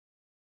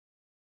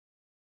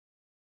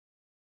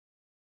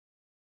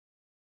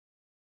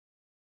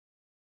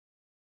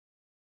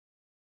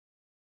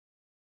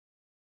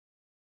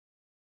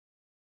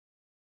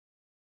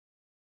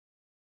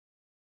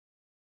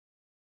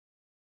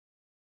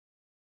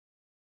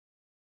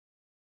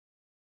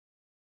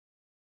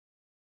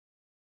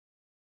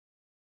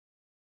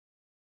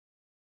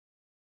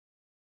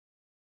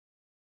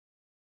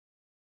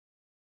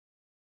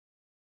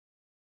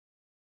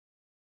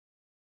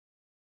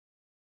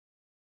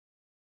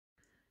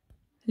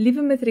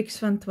Liewe Matrics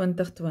van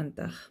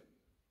 2020.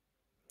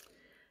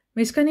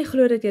 Mens kan nie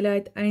glo dat julle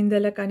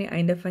uiteindelik aan die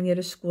einde van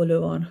julle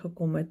skoolloopbaan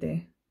gekom het he.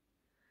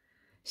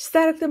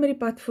 Sterkte met die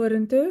pad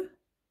vorentoe.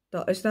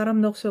 Daar is daarom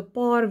nog so 'n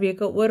paar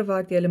weke oor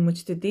wat julle moet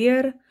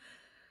studeer.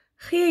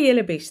 Gee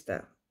julle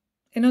beste.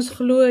 En ons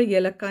glo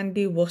julle kan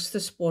die hoogste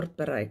sport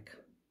bereik.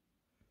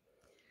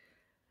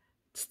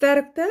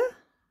 Sterkte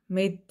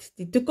met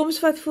die toekoms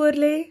wat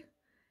voorlê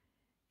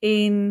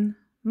en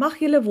mag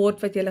julle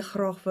word wat julle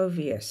graag wou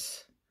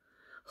wees.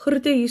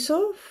 Groete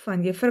hierso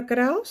van Juffrou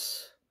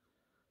Kraus.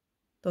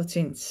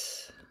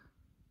 Totsiens.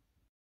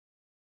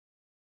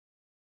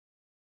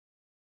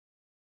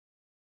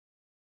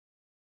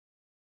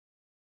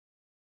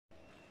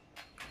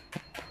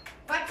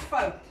 Wat's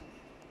fout?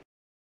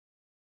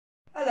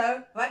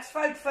 Hallo, wat's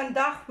fout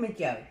vandag met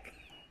jou?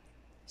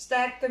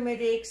 Sterkte met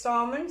die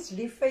eksamens,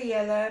 lief vir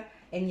julle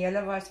en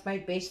julle was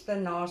my beste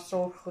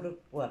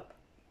nasorggroep ook.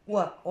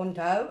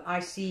 Onthou,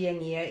 I see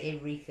and hear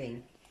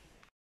everything.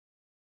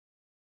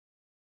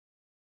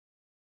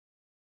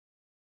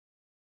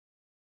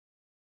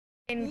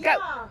 Ja,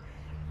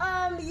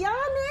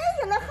 nee,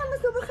 julle gaan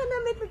ons nou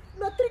begin met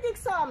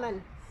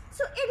matriekeksamen.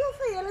 So ek wil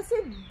vir julle sê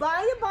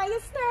baie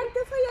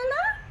sterkte vir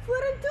julle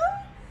vorentoe.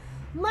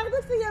 Mag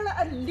dit vir julle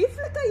 'n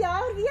lieflike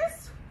jaar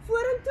wees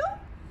vorentoe.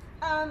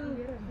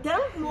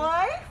 Dink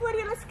mooi voor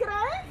julle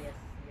skryf.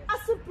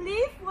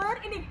 Asseblief hoor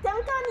en ek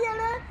dink aan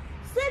julle.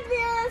 Sit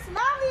wees,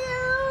 love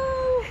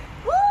you.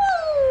 Woe!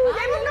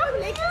 Jy moet nog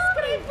lekker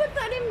skryf vir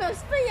tannie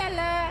mis vir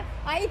julle.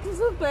 Hy het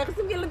so berg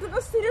om julle te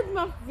gestuur het,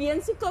 maar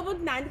weens die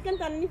COVID-19 kan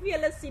tannie nie vir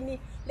julle sien nie.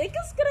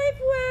 Lekker skryf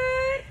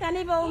hoor.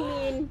 Tannie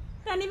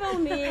wil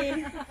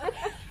meen.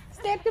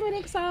 Sterkte met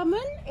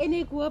eksamen en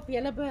ek hoop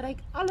julle bereik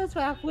alles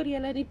waarvoor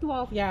julle die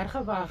 12 jaar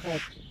gewag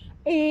het.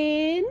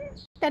 En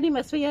tannie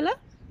mis vir julle.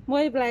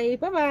 Mooi bly.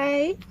 Bye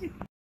bye.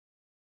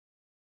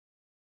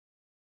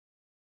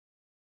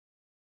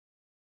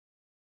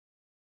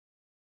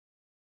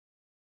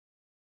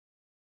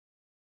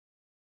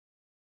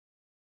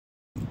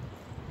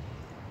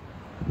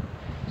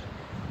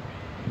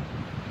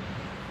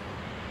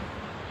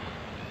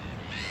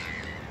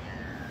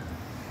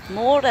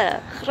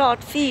 Môre,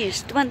 graad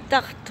 4,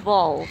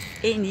 2012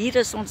 en hier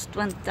is ons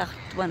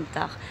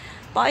 2020.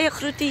 Baie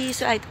groete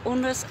hierso uit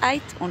ons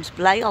uit. Ons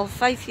bly al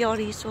 5 jaar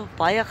hierso,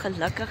 baie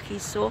gelukkig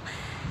hierso.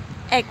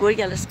 Ek hoor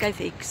julle skryf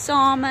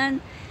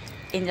eksamen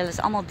en julle is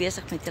almal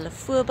besig met julle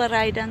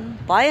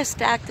voorbereiding. Baie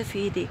sterkte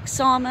vir hierdie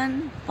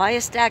eksamen,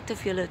 baie sterkte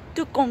vir julle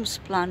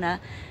toekomsplanne.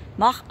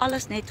 Mag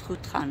alles net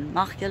goed gaan.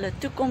 Mag julle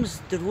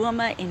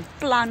toekomsdrome en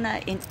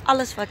planne en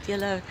alles wat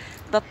julle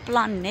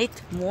beplan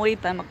net mooi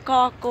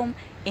bymekaar kom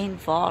en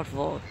waar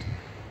word.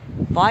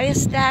 Baie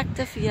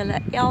sterkte vir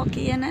julle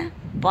elkeen,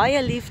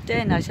 baie liefde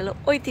en as julle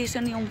ooit hier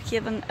in die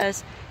omgewing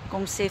is,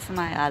 kom sê vir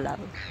my hallo.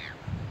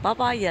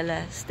 Baba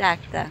julle,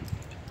 sterkte.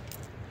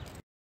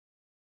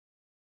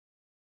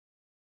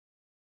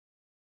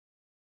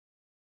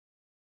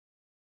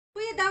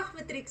 Goeiedag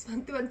Matrics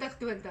van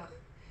 2020.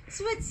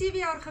 So het 7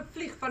 jaar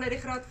gevlieg vanuit die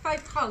graad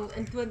 5 gang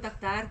in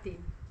 2013.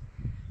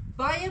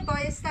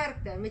 Baie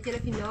sterkte met julle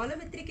finale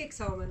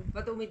matriekeksamen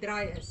wat om die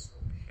draai is.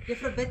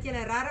 Juffrou bid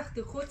julle regtig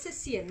toe God se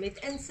seën met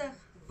insig,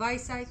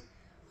 wysheid,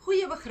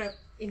 goeie begrip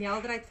en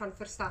helderheid van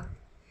verstand.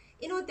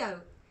 En onthou,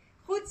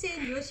 God sê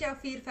in Josua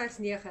 4 vers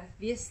 9,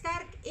 wees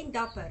sterk en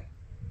dapper.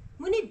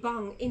 Moenie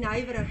bang en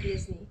huiwerig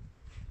wees nie.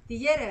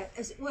 Die Here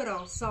is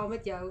oral saam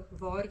met jou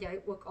waar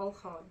jy ook al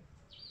gaan.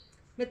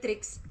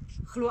 Matrics,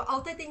 glo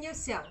altyd in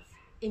jouself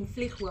en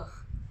vlieg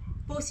hoog.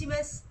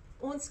 Possimus,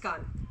 ons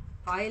kan.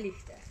 Baie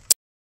liefde.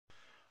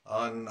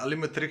 Aan al die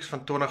matrieks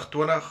van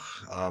 2020,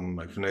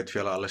 ek wil net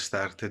vir julle alle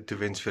sterkte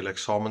toewens vir julle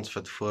eksamens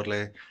wat voorlê.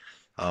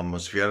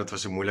 Ons weet dit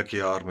was 'n moeilike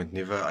jaar met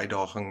nuwe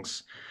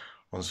uitdagings.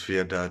 Ons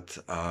weet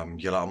dat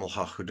julle almal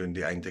gaan goed doen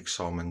die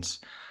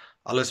eindeksamens.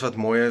 Alles wat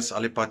mooi is,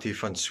 al die pad hier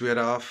van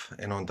Swede af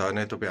en onthou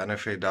net op die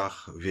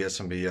NFV-dag, wees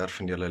in beheer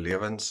van julle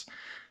lewens.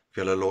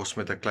 Vir julle los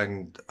met 'n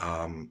klein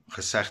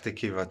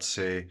gesegdetjie wat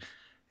sê,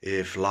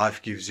 if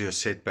life gives you a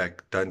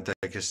setback, don't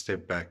take a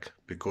step back,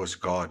 because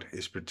God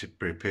is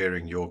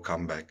preparing your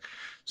comeback.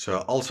 So,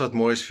 alles wat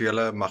mooi is vir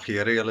julle, mag die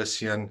Here julle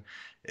seën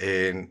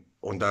en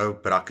onthou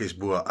brakkies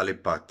bo al die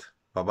pad.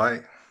 Bye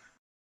bye.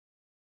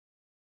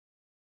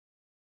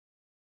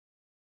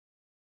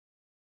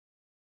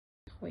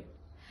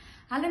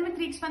 Hallo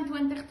Matrieks van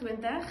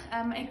 2020.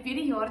 Ek weet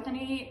die jaar het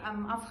nie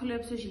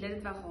afgeloop soos julle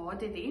dit wou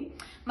gehad het nie,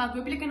 maar ek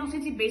hoop julle kan nog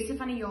steeds die beste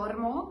van die jaar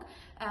maak.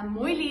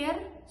 Mooi leer,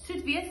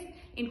 soet wees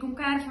en kom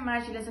kuier vir my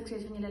as julle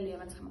sukses van julle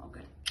lewens gemaak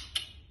het.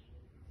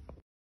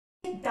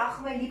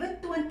 Dag my liewe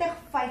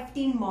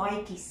 2015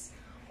 maatjies.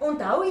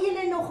 Onthou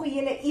julle nog hoe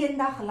julle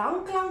eendag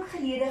lank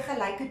gelede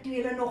gelyk het toe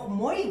julle nog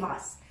mooi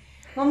was?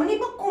 Maar moenie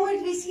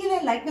bekommerd wees,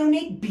 julle lyk nou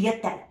net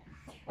beter.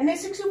 En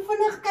as ek so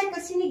vinnig kyk,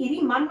 dan sien ek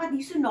hierdie man wat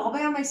hier so naby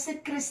aan my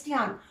sit,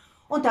 Christian.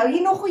 Onthou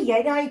jy nog hoe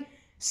jy daai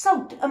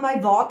sout in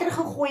my water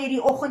gegooi het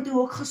die oggend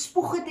toe ek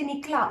gespoeg het in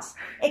die klas?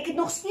 Ek het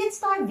nog steeds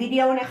daai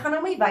video en ek gaan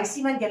hom nie wys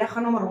nie want julle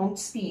gaan hom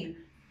rondstuur.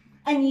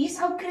 En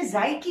hier's ou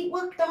Chrisytjie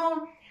ook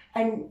daar.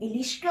 En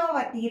Eliska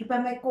wat hier by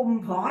my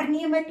kom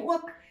waarneem het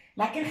ook.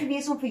 Lekker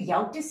gewees om vir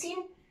jou te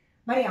sien.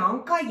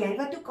 Marianka, jy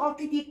wat ook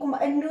altyd hier kom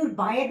inloer,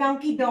 baie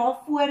dankie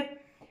daarvoor.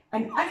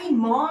 En al die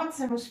maats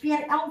en ons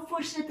PRL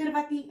voorsitter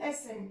wat hier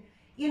is en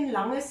een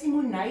lange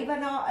Simonei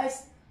wat daar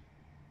is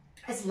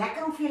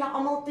lekker om vir julle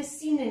almal te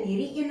sien en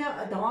hierdie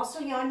ene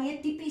daarso ja nee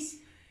tipies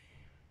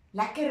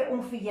lekker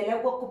om vir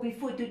julle ook op die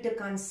foto te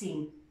kan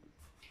sien.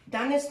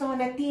 Dan is daar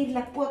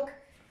natuurlik ook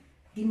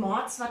die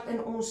maats wat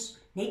in ons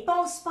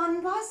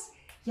netbalspan was.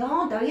 Ja,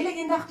 onthou julle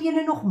eendag toe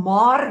julle nog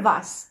maar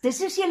was. Dis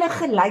soos julle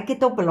gelyk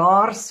het op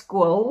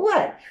laerskool,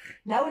 hoor.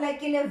 Nou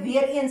lyk julle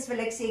weer eens, wil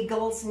ek sê,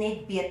 girls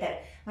net beter.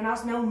 Want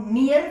daar's nou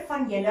meer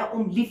van julle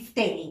om lief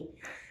te hê.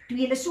 Toe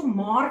julle so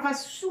maar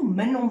was, so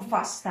min om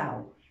vas te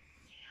hou.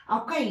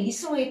 Ok,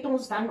 hierso het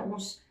ons dan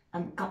ons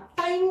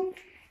kaptein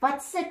wat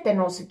sit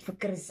en ons het vir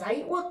Krisy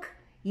ook.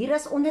 Hier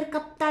is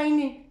onderkaptein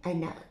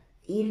en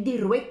hier die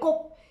rooi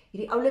kop,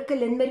 hierdie oulike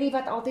Linmarie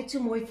wat altyd so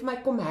mooi vir my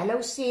kom hallo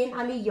sê en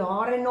al die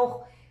jare nog.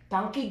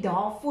 Dankie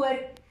daarvoor.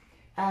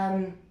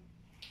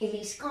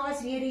 Eliska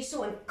is weer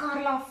hierso en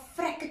Carla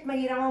vrek het my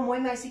hier al mooi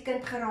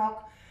meisiekind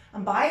geraak.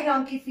 En baie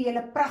dankie vir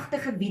julle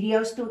pragtige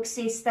video's toe ek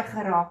 60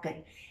 geraak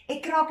het.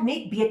 Ek raak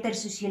net beter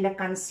soos julle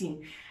kan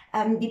sien.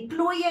 Die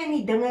plooie en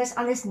die dinge is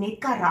alles net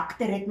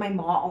karakter, het my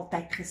ma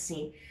altyd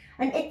gesê.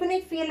 En ek wil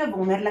net vir julle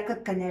wonderlike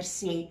kinders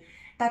sê,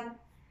 dat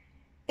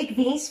ek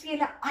wens vir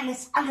julle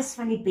alles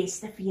van die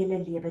beste vir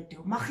julle lewe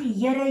toe. Mag die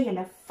Here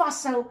julle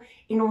vashou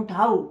en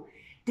onthou,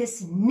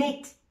 dis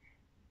net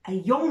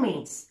 'n jong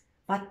mens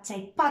wat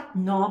sy pad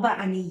naby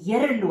aan die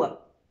Here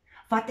loop,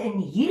 wat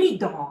in hierdie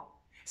dae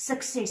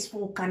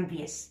suksesvol kan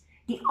wees.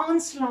 Die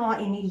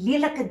aanslae en die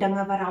lelike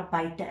dinge wat daar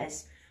buite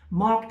is,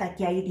 maak dat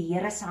jy die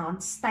Here se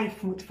hand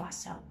styf moet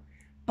vashou.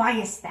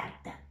 Baie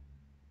sterkte.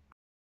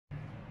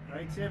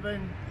 Grade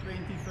 7,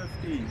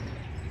 2015.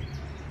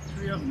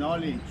 Tree of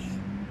Knowledge.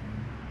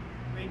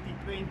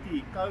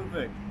 2020,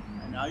 COVID.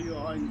 And now you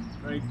are in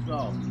grade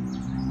 12.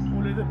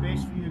 All of the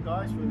best for you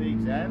guys for the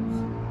exams.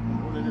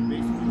 And all of the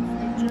best for your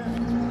future.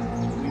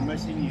 We're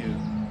missing you.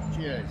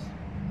 Cheers.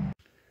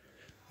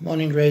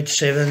 Morning grade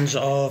 7s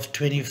of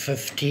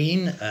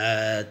 2015.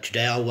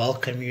 Today I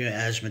welcome you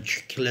as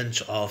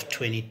matriculants of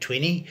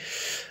 2020.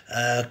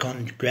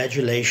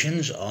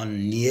 Congratulations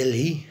on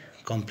nearly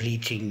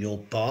completing your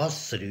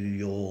path through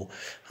your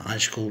high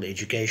school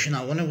education.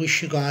 I want to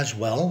wish you guys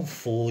well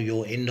for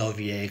your end of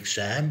year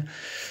exam.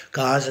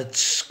 Guys,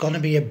 it's going to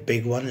be a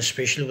big one,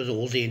 especially with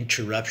all the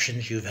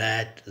interruptions you've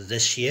had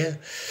this year.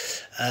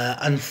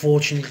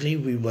 Unfortunately,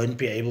 we won't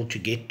be able to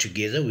get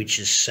together, which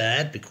is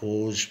sad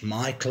because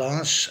my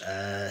class,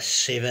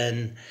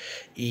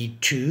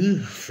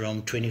 7E2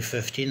 from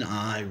 2015,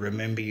 I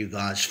remember you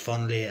guys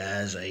fondly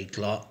as a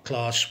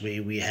class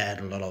where we had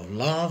a lot of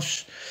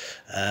laughs,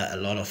 a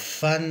lot of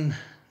fun,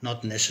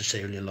 not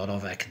necessarily a lot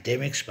of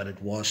academics, but it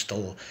was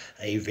still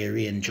a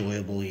very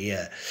enjoyable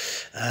year.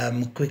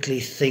 Quickly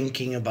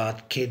thinking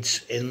about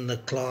kids in the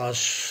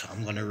class,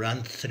 I'm going to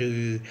run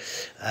through,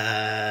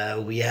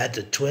 we had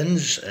the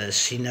twins,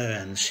 Sino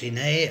and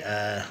Sine,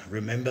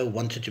 remember,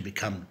 wanted to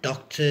become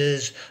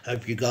doctors.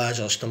 Hope you guys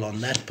are still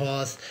on that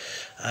path.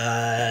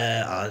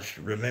 I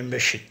remember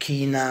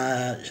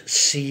Shakina,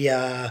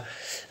 Sia,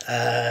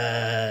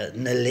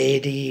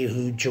 Naledi,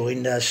 who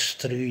joined us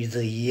through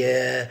the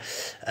year,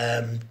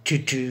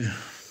 Tutu,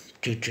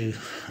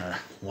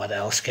 what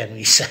else can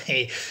we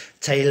say?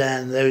 Taylor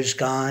and those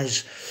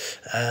guys.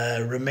 I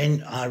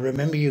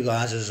remember you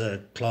guys as a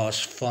class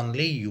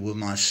fondly. You were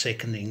my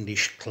second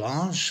English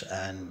class,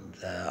 and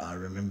I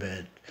remember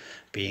it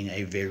being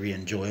a very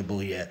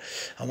enjoyable year.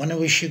 I want to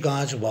wish you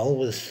guys well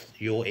with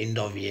your end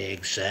of year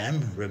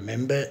exam.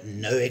 Remember,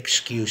 no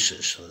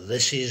excuses.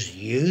 This is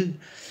you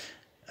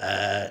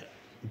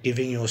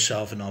giving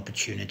yourself an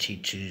opportunity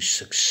to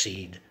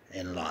succeed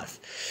in life.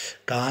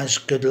 Guys,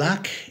 good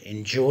luck.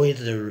 Enjoy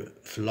the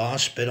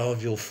last bit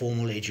of your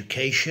formal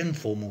education,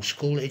 formal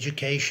school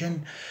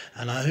education,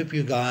 and I hope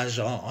you guys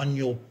are on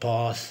your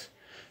path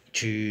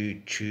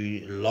to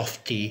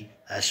lofty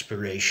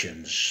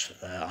aspirations.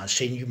 I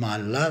send you my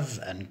love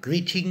and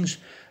greetings,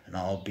 and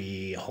I'll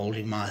be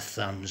holding my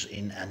thumbs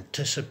in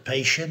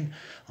anticipation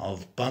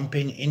of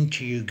bumping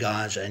into you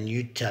guys and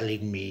you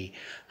telling me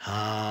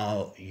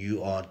how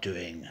you are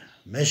doing.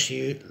 Miss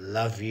you,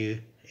 love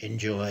you,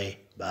 enjoy,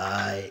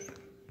 bye.